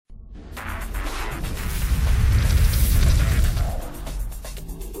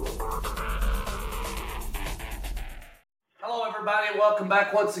everybody. Welcome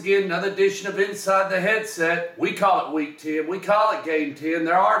back once again. Another edition of Inside the Headset. We call it Week 10. We call it Game 10.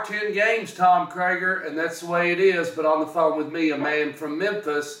 There are 10 games, Tom Krager, and that's the way it is. But on the phone with me, a man from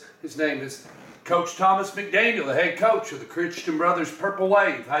Memphis. His name is Coach Thomas McDaniel, the head coach of the Christian Brothers Purple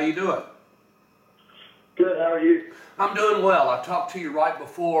Wave. How you doing? Good. How are you? I'm doing well. I talked to you right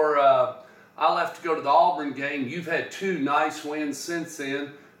before I left to go to the Auburn game. You've had 2 nice wins since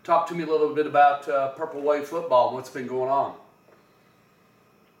then. Talk to me a little bit about Purple Wave football and what's been going on.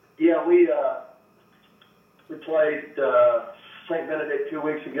 Yeah, we played St. Benedict 2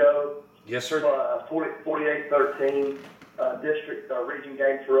 weeks ago. Yes, sir. 48-13 district region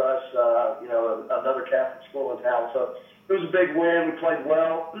game for us. Another Catholic school in town. So it was a big win. We played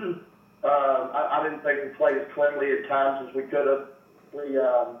well. I didn't think we played as cleanly at times as we could have. We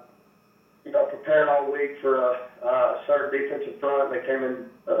prepared all week for a certain defensive front. They came in,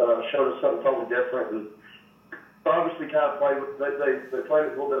 showed us something totally different, and obviously kind of played with, they played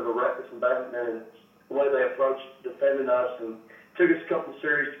with a little bit of a reckless abandonment in the way they approached defending us, and took us a couple of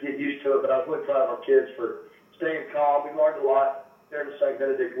series to get used to it, but I was really proud of our kids for staying calm. We learned a lot during the St.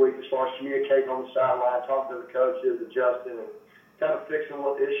 Benedict week as far as communicating on the sideline, talking to the coaches, adjusting, and kind of fixing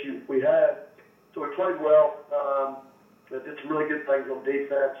what issues we had. So we played well. Did some really good things on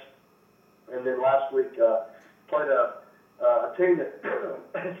defense. And then last week played a team that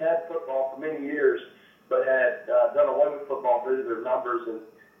has had football for many years, but had done away with football due to their numbers, and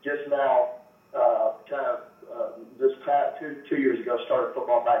just now, this past two years ago, started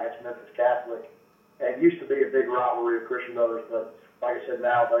football back against Memphis Catholic. And it used to be a big rivalry of Christian Brothers, but like I said,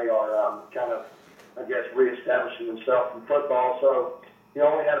 now they are reestablishing themselves in football. So,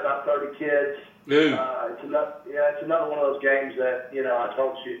 only had about 30 kids. It's another one of those games that, I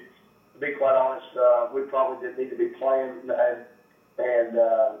told you, to be quite honest, we probably didn't need to be playing,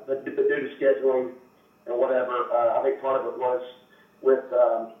 but due to scheduling and whatever, I think part of it was with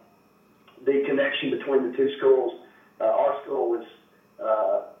the connection between the two schools. Our school was,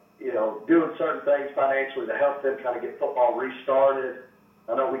 doing certain things financially to help them kind of get football restarted.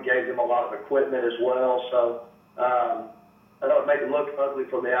 I know we gave them a lot of equipment as well, so I know it made it look ugly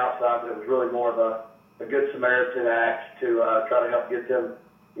from the outside, but it was really more of a good Samaritan act to try to help get them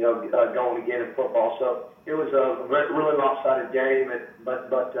going again in football. So it was a really lopsided game, but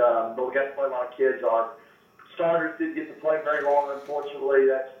we got to play a lot of kids. Our starters didn't get to play very long, unfortunately.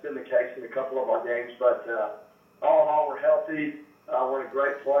 That's been the case in a couple of our games. But all in all, we're healthy. We're in a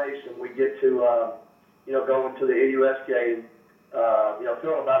great place, and we get to go into the AUS game,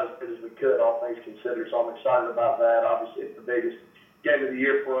 feeling about as good as we could, all things considered. So I'm excited about that. Obviously, it's the biggest game of the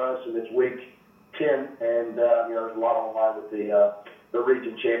year for us, and it's week 10, and there's a lot on the line with the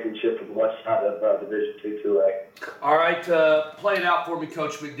region championship for the west side of Division 2A. All right, play it out for me,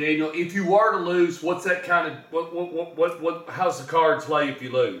 Coach McDaniel. If you were to lose, what's that kind of what? How's the cards lay if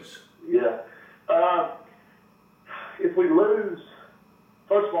you lose? Yeah, if we lose,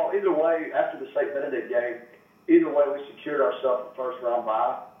 first of all, either way, after the St. Benedict game, either way we secured ourselves a first round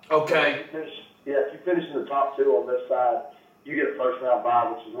bye. Okay. So if you finish in the top 2 on this side, you get a first round bye,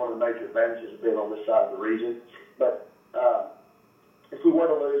 which is one of the major advantages of being on this side of the region. But if we were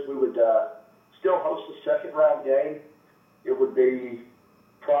to lose, we would still host a second round game. It would be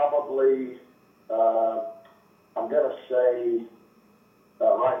probably, I'm going to say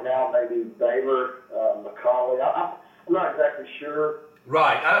right now, maybe Baylor, McCauley. I'm not exactly sure.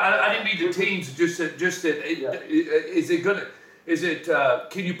 Right. I didn't need the teams. Just that. Yeah. Is it gonna? Is it?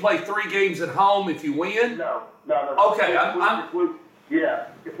 Can you play 3 games at home if you win? No. Okay.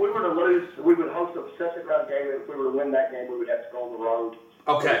 If we were to lose, we would host a second round game, and if we were to win that game, we would have to go on the road.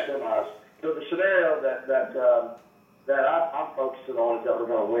 Okay. So the scenario that I'm focusing on is that we're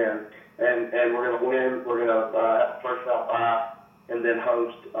going to win, and we're going to win. We're going to have a first round bye, and then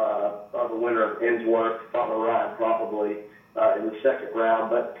host the winner of Innsworth, Ryan, probably in the second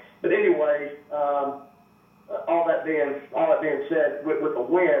round. But anyway, all that being said, with a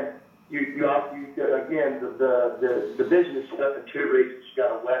win. You again, the division is split up in 2 regions. You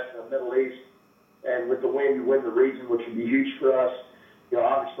got a West and a Middle East, and with the win, you win the region, which would be huge for us.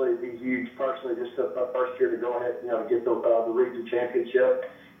 Obviously, it'd be huge personally, just the first year to go ahead, get the region championship,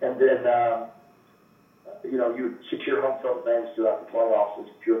 and then you would secure home field advantage throughout the playoffs.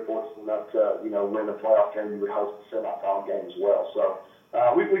 If you're fortunate enough to win the playoff game, you would host the semifinal game as well. So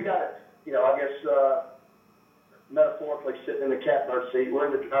we got it. I guess. Metaphorically sitting in the catbird seat, we're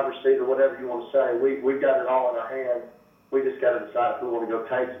in the driver's seat, or whatever you want to say. We've got it all in our hands. We just got to decide if we want to go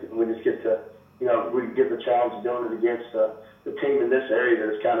take it, and we just get to, we get the challenge of doing it against the team in this area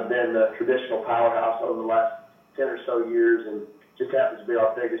that has kind of been the traditional powerhouse over the last 10 or so years, and just happens to be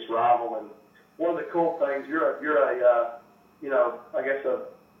our biggest rival. And one of the cool things, you're a I guess a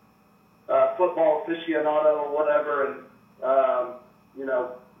football aficionado or whatever, and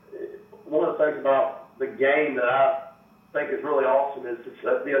one of the things about the game that I think is really awesome is it's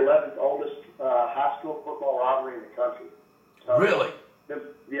the 11th oldest high school football rivalry in the country. So, really? Been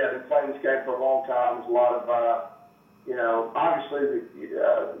playing this game for a long time. There's a lot of, obviously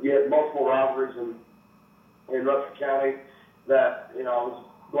you had multiple rivalries in Rutherford County that, I was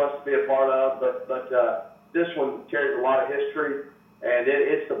blessed to be a part of, but this one carries a lot of history, and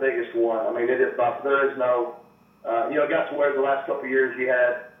it's the biggest one. I mean, it is there is no, it got to where the last couple of years you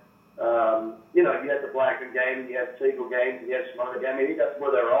had, you had the Blackman game, you had the Siegel game, you had some other game. I mean, you got to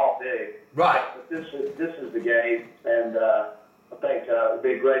where they were all big. Right. But this is the game, and I think it'll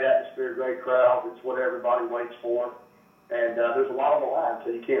be a great atmosphere, great crowd. It's what everybody waits for, and there's a lot on the line,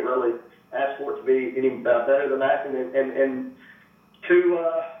 so you can't really ask for it to be any better than that. And two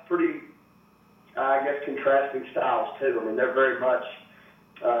pretty, I guess, contrasting styles too. I mean, they're very much,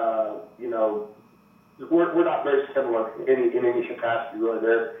 we're not very similar in any capacity really.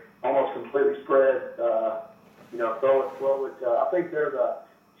 They're almost completely spread. Throw it. I think they're the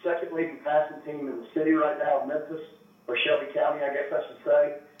second leading passing team in the city right now, Memphis or Shelby County, I guess I should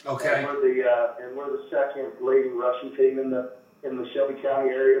say. Okay. And we're the second leading rushing team in the Shelby County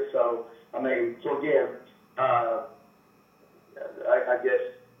area. So again, I guess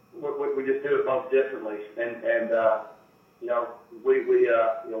we just do it both differently, and we're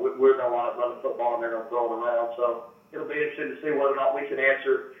going to want to run the football and they're going to throw it around. So it'll be interesting to see whether or not we can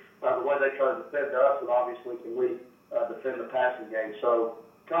answer the way they try to defend us, and obviously can we defend the passing game. So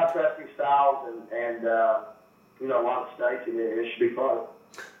contrasting styles and a lot of stakes, and it should be fun.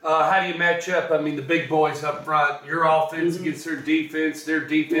 How do you match up? I mean, the big boys up front, your offense against their defense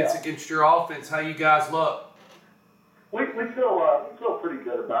against your offense. How you guys look? We feel pretty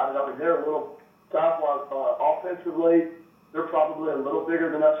good about it. I mean, they're a little size-wise offensively. They're probably a little bigger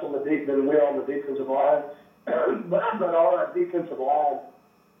than us than we are on the defensive line. but our defensive line,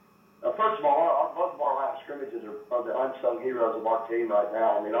 first of all, both of our line of scrimmages are the unsung heroes of our team right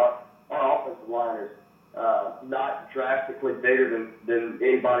now. I mean, our offensive line is not drastically bigger than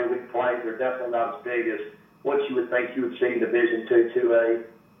anybody we play. They're definitely not as big as what you would think you would see in Division II, 2A.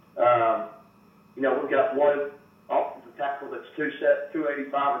 We've got one offensive tackle that's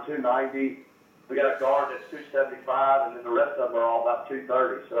 285 or 290. We got a guard that's 275, and then the rest of them are all about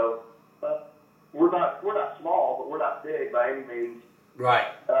 230. So we're not small, but we're not big by any means.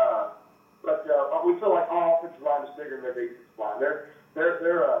 Right. But we feel like our offensive line is bigger than their defensive line. They're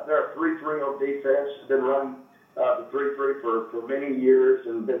a 3-3 on defense. Been running the 3-3 for many years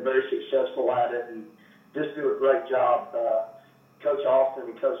and been very successful at it, and just do a great job. Coach Austin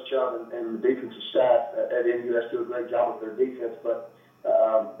and Coach Chubb and the defensive staff at NUS do a great job with their defense. But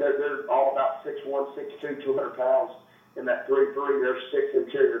they're all about 6'1", 6'2", 200 pounds in that 3-3. They're 6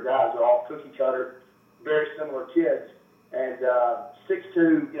 interior guys. They're all cookie cutter, very similar kids. And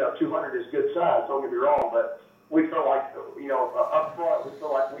 6'2", 200 is good size. Don't get me wrong, but we feel like, up front, we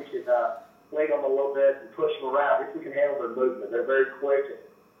feel like we should wait on them a little bit and push them around if we can handle their movement. They're very quick and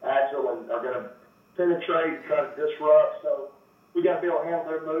agile and are going to penetrate and try to disrupt. So we got to be able to handle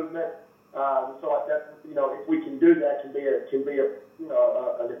their movement. We feel like that, if we can do that, can be an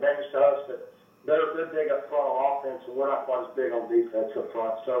advantage to us. But they're big up front on offense, and we're not quite as big on defense up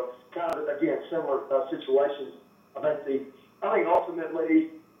front. So kind of, again, similar situations. I think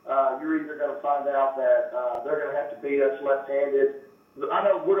ultimately you're either going to find out that they're going to have to beat us left-handed. I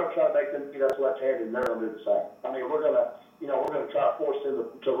know we're going to try to make them beat us left-handed, and they're going to do the same. I mean, we're going to try to force them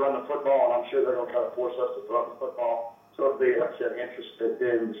to run the football, and I'm sure they're going to try to force us to throw the football. So it'll be, like I said, interested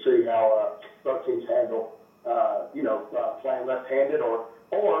in to see how both teams handle, playing left-handed or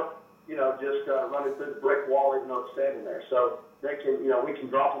just running through the brick wall even though it's standing there. So they can, we can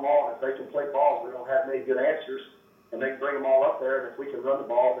drop them all, and if they can play balls, we don't have many good answers. And they can bring them all up there, and if we can run the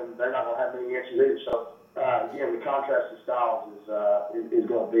ball, then they're not going to have many answers either. So, again, the contrast of styles is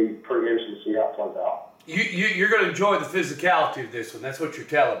going to be pretty interesting to see how it plays out. You're going to enjoy the physicality of this one. That's what you're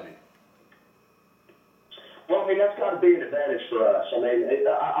telling me. Well, I mean, that's got to be an advantage for us. I mean,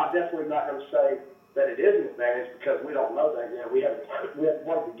 I'm definitely not going to say that it is an advantage because we don't know that yet. We haven't played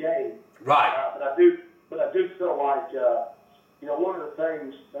the game. Right. But I do feel like, one of the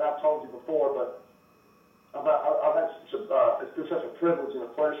things that I've told you before, but it's been such a privilege and a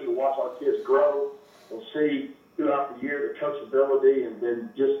pleasure to watch our kids grow and see throughout the year the coachability and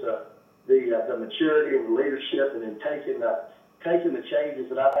then just the maturity and the leadership, and then taking the changes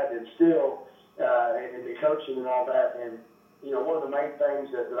that I've had to instill in the coaching and all that. And one of the main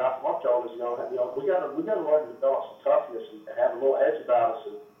things that I've told is we got to learn to develop some toughness and have a little edge about us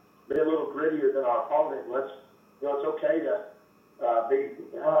and be a little grittier than our opponent. And it's okay to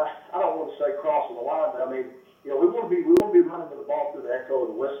I don't want to say crossing the line, but I mean, we want to be running with the ball through the echo of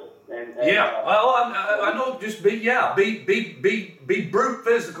the whistle. Well, I know. Just be brute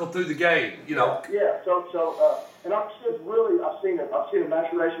physical through the game. Yeah. And our kids really, I've seen a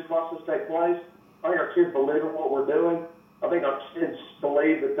maturation process take place. I think our kids believe in what we're doing. I think our kids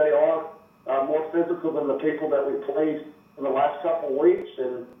believe that they are more physical than the people that we played in the last couple of weeks.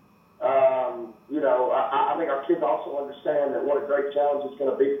 And I think our kids also understand that what a great challenge it's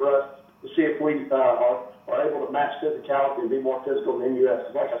going to be for us to see if we are able to match physicality and be more physical than the U.S.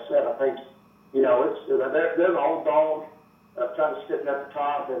 Like I said, I think, they're the old dog kind of sitting at the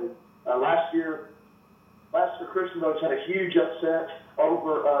top. And last year, Christian Rose had a huge upset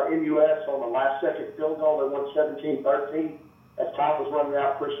over NUS on the last-second field goal. They won 17-13. As time was running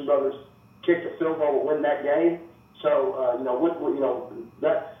out, Christian Brothers kicked a field goal to win that game. So,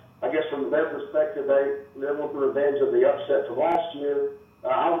 that, I guess from their perspective, they want the revenge of the upset from last year.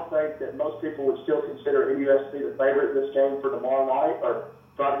 I would think that most people would still consider NUS to be the favorite in this game for tomorrow night or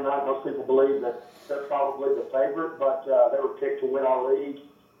Friday night. Most people believe that they're probably the favorite, but they were picked to win our league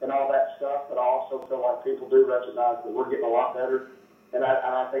and all that stuff. But I also feel like people do recognize that we're getting a lot better, and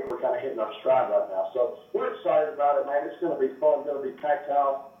I think we're kind of hitting our stride right now. So we're excited about it, man. It's going to be fun. It's going to be packed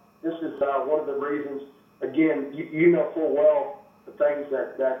house. This is one of the reasons. Again, you know full well the things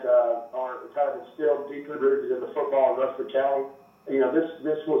that are kind of instilled deeply rooted in the football in Rutherford County.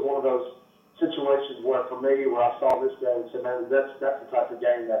 This was one of those situations where, for me, where I saw this game and said, man, that's the type of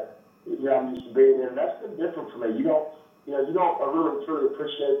game that I'm used to being in. And that's been different for me. You don't really truly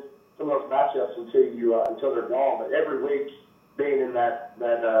appreciate some of those matchups until they're gone. But every week being in that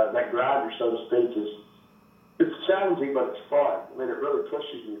grinder, so to speak, it's challenging, but it's fun. I mean, it really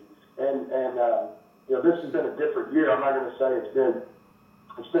pushes you. And this has been a different year. I'm not going to say it's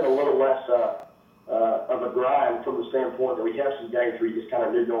been a little less of a grind from the standpoint that we have some games where you just kind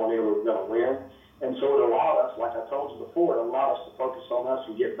of knew going in we were going to win. And so it allowed us, like I told you before, it allowed us to focus on us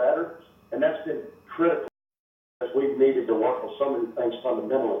and get better. And that's been critical as we've needed to work on so many things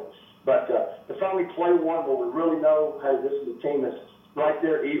fundamentally. But to finally play one where we really know, hey, this is a team that's right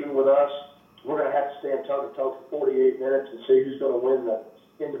there even with us, we're going to have to stand toe-to-toe for 48 minutes and see who's going to win the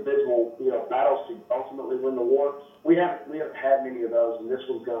individual battles to ultimately win the war. We haven't had many of those, and this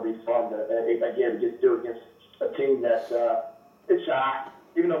one's going to be fun to get to do against a team that it's shy.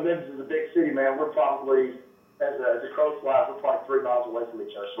 Even though Memphis is a big city, man, we're probably, as a crow flies, we're probably 3 miles away from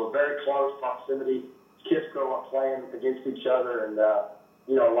each other. So we're very close proximity. Kids grow up playing against each other, and a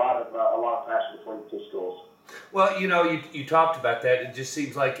lot of passion between the two schools. Well, you talked about that. It just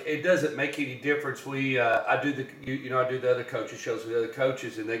seems like it doesn't make any difference. I do the other coaches shows with the other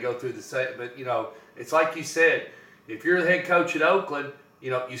coaches, and they go through the same. But it's like you said. If you're the head coach at Oakland,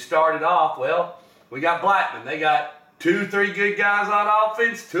 you started off. Well, we got Blackman. They got 2 or 3 good guys on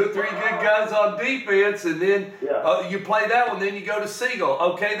offense, 2 or 3 good guys on defense, and then you play that one. Then you go to Siegel.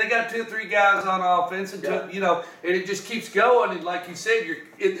 Okay, they got 2 or 3 guys on offense, and and it just keeps going. And like you said,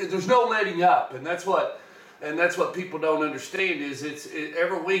 there's no letting up, and that's what people don't understand is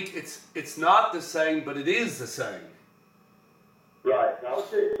every week it's not the same, but it is the same. Right. Now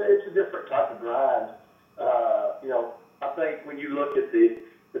it's a different type of grind. I think when you look at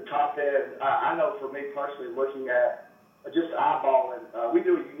the top end, I know for me personally, looking at just eyeballing, we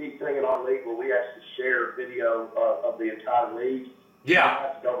do a unique thing in our league where we actually share video of the entire league. Yeah. We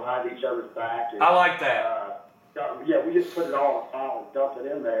have to go behind each other's back. And, I like that. We just put it all in a file and dump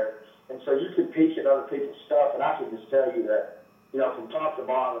it in there. And so you can peek at other people's stuff, and I can just tell you that, from top to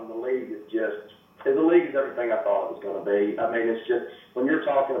bottom, the league is everything I thought it was going to be. I mean, it's just, when you're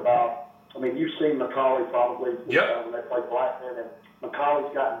talking about, you've seen McCauley probably when they played Blackman, and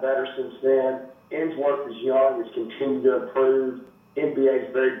McCauley's gotten better since then. Ainsworth is young, has continued to improve. NBA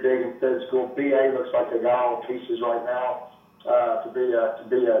is very big and physical. BA looks like they got all the pieces right now to be a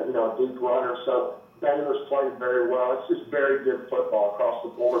deep runner. So Baylor's playing very well. It's just very good football across the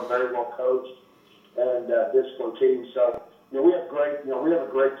board, very well coached and disciplined team. So we have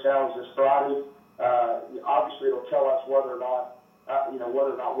a great challenge this Friday. Obviously, it'll tell us whether or not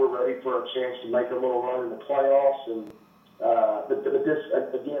we're ready for a chance to make a little run in the playoffs. And but this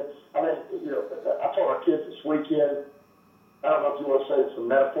again, I told our kids this weekend. I don't know if you want to say it's a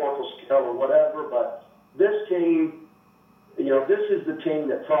metaphorical scale or whatever, but this team. This is the team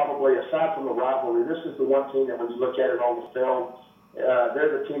that probably, aside from the rivalry, this is the one team that when you look at it on the film,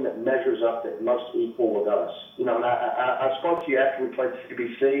 they're the team that measures up that most equal with us. And I spoke to you after we played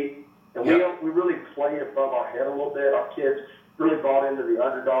CBC, and we really played above our head a little bit. Our kids really bought into the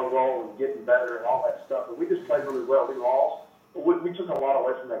underdog role and getting better and all that stuff. And we just played really well. We lost, but we took a lot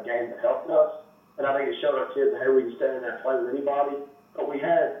away from that game that helped us. and I think it showed our kids that, hey, we can stand in there and play with anybody. But we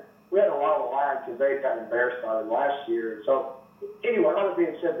had a lot of line because they had gotten embarrassed by them last year. And so, anyway, all that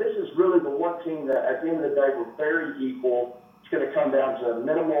being said, this is really the one team that at the end of the day we're very equal. It's going to come down to a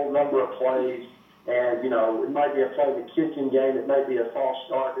minimal number of plays. And, it might be a play in the kicking game. It may be a false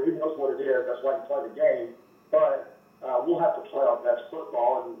start. Who knows what it is? That's why you play the game. But we'll have to play our best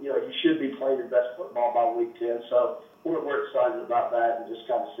football. And, you should be playing your best football by week 10. So we're excited about that and just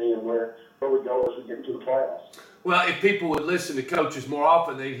kind of seeing where we go as we get into the playoffs. Well, if people would listen to coaches more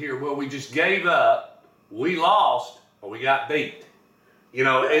often, they'd hear, well, we just gave up, we lost, or we got beat.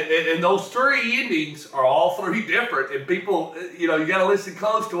 And those three endings are all three different. And people, you got to listen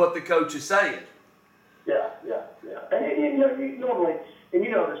close to what the coach is saying. Yeah. And you normally, and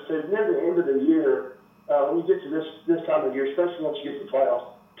this too, near the end of the year, when you get to this time of year, especially once you get to the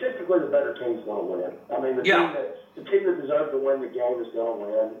playoffs, typically the better team's going to win. I mean, the team that deserves to win the game is going to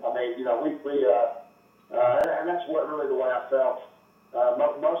win. I mean, and that's really the way I felt.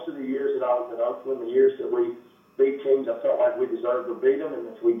 Most of the years that I was at Oakland, the years that we beat teams, I felt like we deserved to beat them, and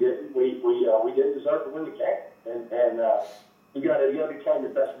if we didn't, we didn't deserve to win the game. And you got to be playing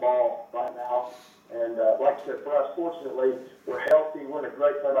your best ball right now. And like I said, for us, fortunately, we're healthy. We're in a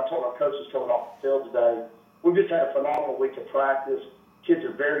great place. I told our coaches coming off the field today, we've just had a phenomenal week of practice. Kids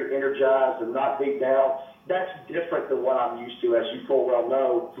are very energized and not beat down. That's different than what I'm used to, as you full well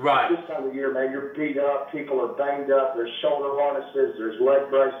know. Right. This time of year, man, you're beat up. People are banged up. There's shoulder harnesses. There's leg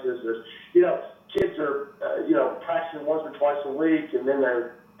braces. There's, kids are, practicing once or twice a week, and then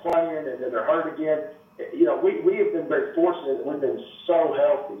they're playing, and then they're hurt again. We have been very fortunate that we've been so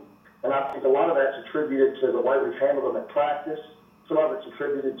healthy. And I think a lot of that's attributed to the way we've handled them at practice. Some of it's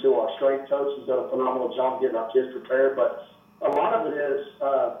attributed to our strength coach who's done a phenomenal job getting our kids prepared. But a lot of it is,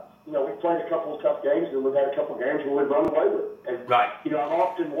 we've played a couple of tough games, and we've had a couple of games where we've run away with it. And, right. I've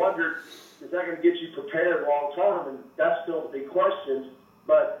often wondered, is that going to get you prepared long term? And that's still to be questioned.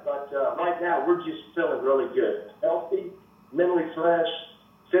 But right now, we're just feeling really good. Healthy, mentally fresh,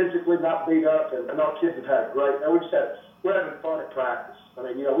 physically not beat up, and our kids have had a great, we're having fun at practice. I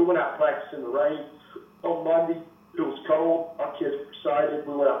mean, we went out and practiced in the rain on Monday. It was cold. Our kids were excited.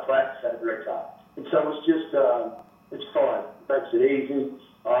 We went out and practiced, had a great time. And so it's just, it's fun. It makes it easy.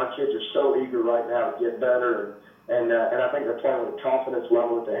 Our kids are so eager right now to get better, and I think they're playing with a confidence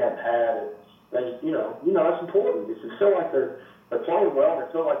level that they haven't had. And that's important. If they feel like they're playing well, and they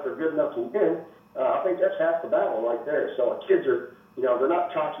feel like they're good enough to win, I think that's half the battle right there. So our kids are, they're not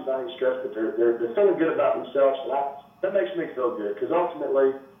cocky by any stretch, but they're feeling good about themselves, and that makes me feel good, because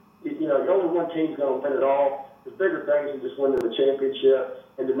ultimately, only one team's going to win it all. There's bigger things than just winning the championship,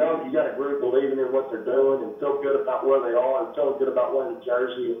 and to know that you got a group believing in what they're doing and feel good about where they are and feeling good about wearing the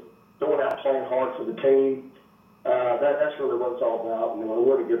jersey and going out playing hard for the team, that's really what it's all about, and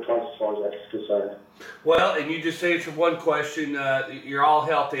we're in a good place as far as that's concerned. Well, and you just answered one question. You're all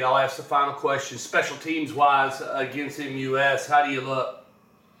healthy. I'll ask the final question. Special teams-wise against MUS, how do you look?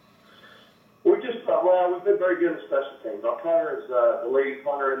 We've been very good at special teams. Our punter is the leading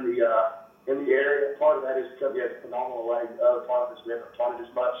punter in the area. Part of that is because he has a phenomenal leg. The other part of it is we haven't punted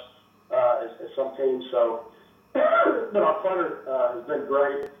as much as some teams. So, but our punter has been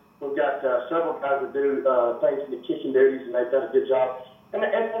great. We've got several guys that do things in the kicking duties, and they've done a good job. And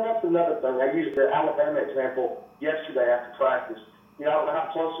that's another thing. I used the Alabama example yesterday after practice. I don't know how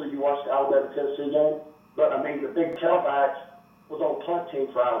closely you watched the Alabama-Tennessee game, but, the big tailback was on punt team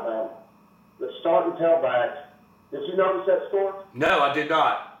for Alabama. The starting tailback, did you notice that score? No, I did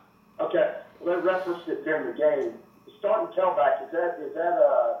not. Okay. Well, they referenced it during the game. The starting tailback, is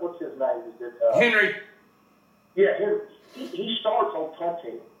that what's his name? Is it Henry? Yeah, Henry. He starts on punt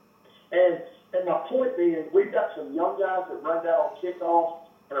team. And my point being, we've got some young guys that run down on kickoff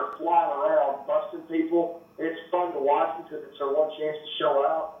and are flying around, busting people. It's fun to watch because it's their one chance to show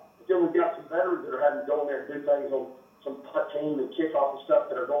out. But then we've got some veterans that are having to go in there and do things on some punt team and kickoff and stuff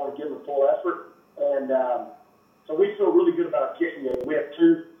that are going to give them full effort. And so we feel really good about our kicking game. We have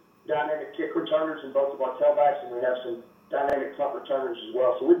two dynamic kick returners in both of our tailbacks, and we have some dynamic punt returners as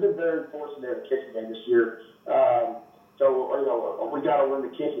well. So we've been very fortunate in the kicking game this year. So we got to win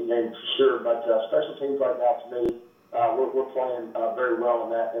the kicking game for sure. But special teams right now, to me, we're playing very well in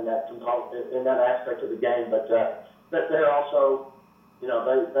that aspect of the game. But they're also, they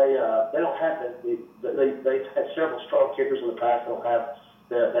don't have they've had several strong kickers in the past. They don't have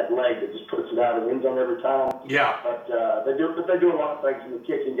that leg that just puts it out of the end zone every time. Yeah. But they do a lot of things in the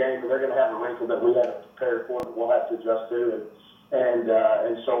kicking game, and they're going to have a wrinkle that we haven't prepared for that we'll have to adjust to, and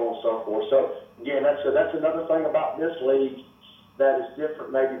so on and so forth. So again, that's another thing about this league that is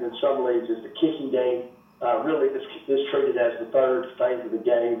different maybe than some leagues is the kicking game really is treated as the third phase of the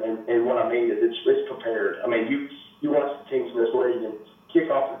game, and what I mean is it's prepared. I mean, you watch the teams in this league and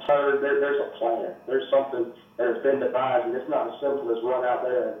kickoff return, there's a plan. There's something that has been devised, and it's not as simple as run out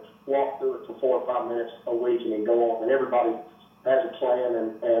there and walk through it for 4 or 5 minutes a week and then go on. And everybody has a plan,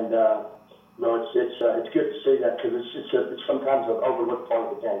 and you know, it's good to see that because it's sometimes an overlooked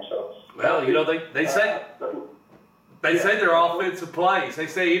part of the game. So, well, you know, they say. They say they're offensive plays. They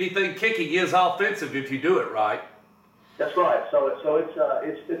say anything kicking is offensive if you do it right. That's right. So it's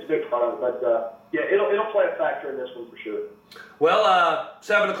a big part of it. But yeah, it'll play a factor in this one for sure. Well,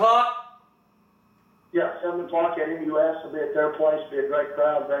 7 o'clock. Yeah, 7 o'clock at MUS. It'll be at their place. It'll be a great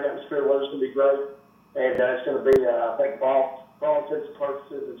crowd, great atmosphere. Weather's gonna be great, and it's gonna be I think for all intents and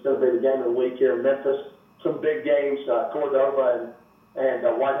purposes, it's gonna be the game of the week here in Memphis. Some big games. Cordova and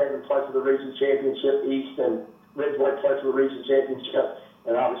Whitehaven play for the region championship East, and Ridgeway plays for the region championship,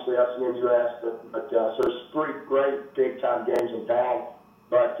 and obviously us in MUS. But so there's 3 great big-time games in town.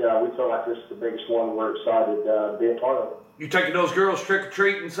 But we feel like this is the biggest one, and we're excited to be a part of it. You taking those girls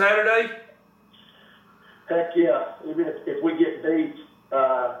trick-or-treating Saturday? Heck yeah. Even if we get beat,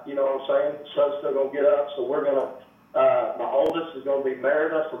 you know what I'm saying, the sun's still going to get up. So we're going to, my oldest is going to be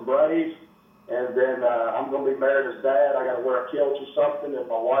Merida from Brave, and then I'm going to be Merida's dad. I got to wear a kilt or something, and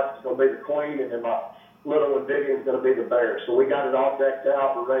my wife is going to be the queen, and then my little one Vivian's going to be the bear. So we got it all decked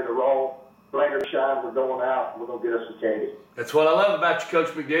out. We're ready to roll. Rain or shine, we're going out, and we're going to get us some candy. That's what I love about you,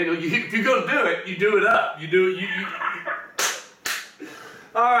 Coach McDaniel. If you're going to do it, you do it up. You do it.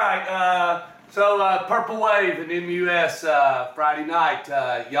 All right. So Purple Wave and MUS Friday night.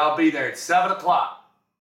 Y'all be there at 7 o'clock.